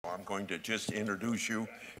going to just introduce you.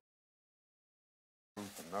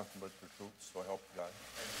 Nothing but the truth, so help you God.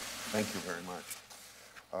 Thank you very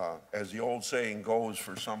much. As the old saying goes,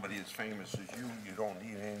 for somebody as famous as you don't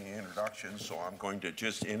need any introduction, so I'm going to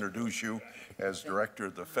just introduce you as Director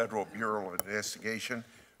of the Federal Bureau of Investigation.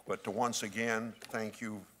 But to once again, thank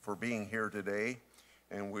you for being here today,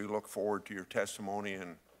 and we look forward to your testimony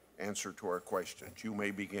and answer to our questions. You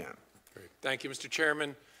may begin. Great. Thank you, Mr.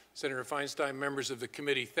 Chairman. Senator Feinstein, members of the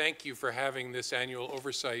committee, thank you for having this annual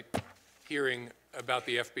oversight hearing about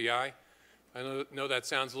the FBI. I know that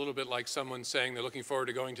sounds a little bit like someone saying they're looking forward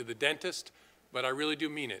to going to the dentist, but I really do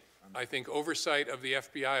mean it. I think oversight of the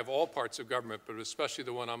FBI of all parts of government, but especially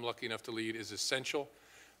the one I'm lucky enough to lead, is essential.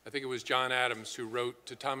 I think it was John Adams who wrote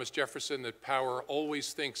to Thomas Jefferson that power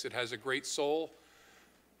always thinks it has a great soul.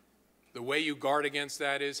 The way you guard against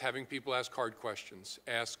that is having people ask hard questions.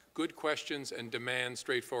 Ask good questions and demand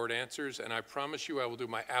straightforward answers, and I promise you I will do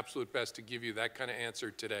my absolute best to give you that kind of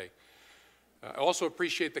answer today. I also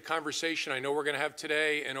appreciate the conversation I know we're going to have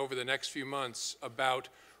today and over the next few months about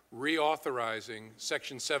reauthorizing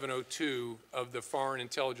Section 702 of the Foreign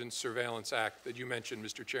Intelligence Surveillance Act that you mentioned,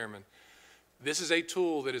 Mr. Chairman. This is a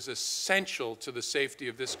tool that is essential to the safety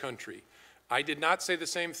of this country. I did not say the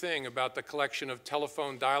same thing about the collection of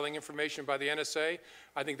telephone dialing information by the NSA.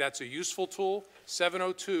 I think that's a useful tool.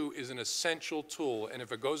 702 is an essential tool, and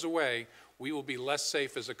if it goes away, we will be less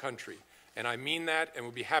safe as a country. And I mean that, and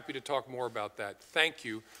we'll be happy to talk more about that. Thank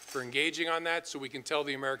you for engaging on that so we can tell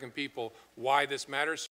the American people why this matters.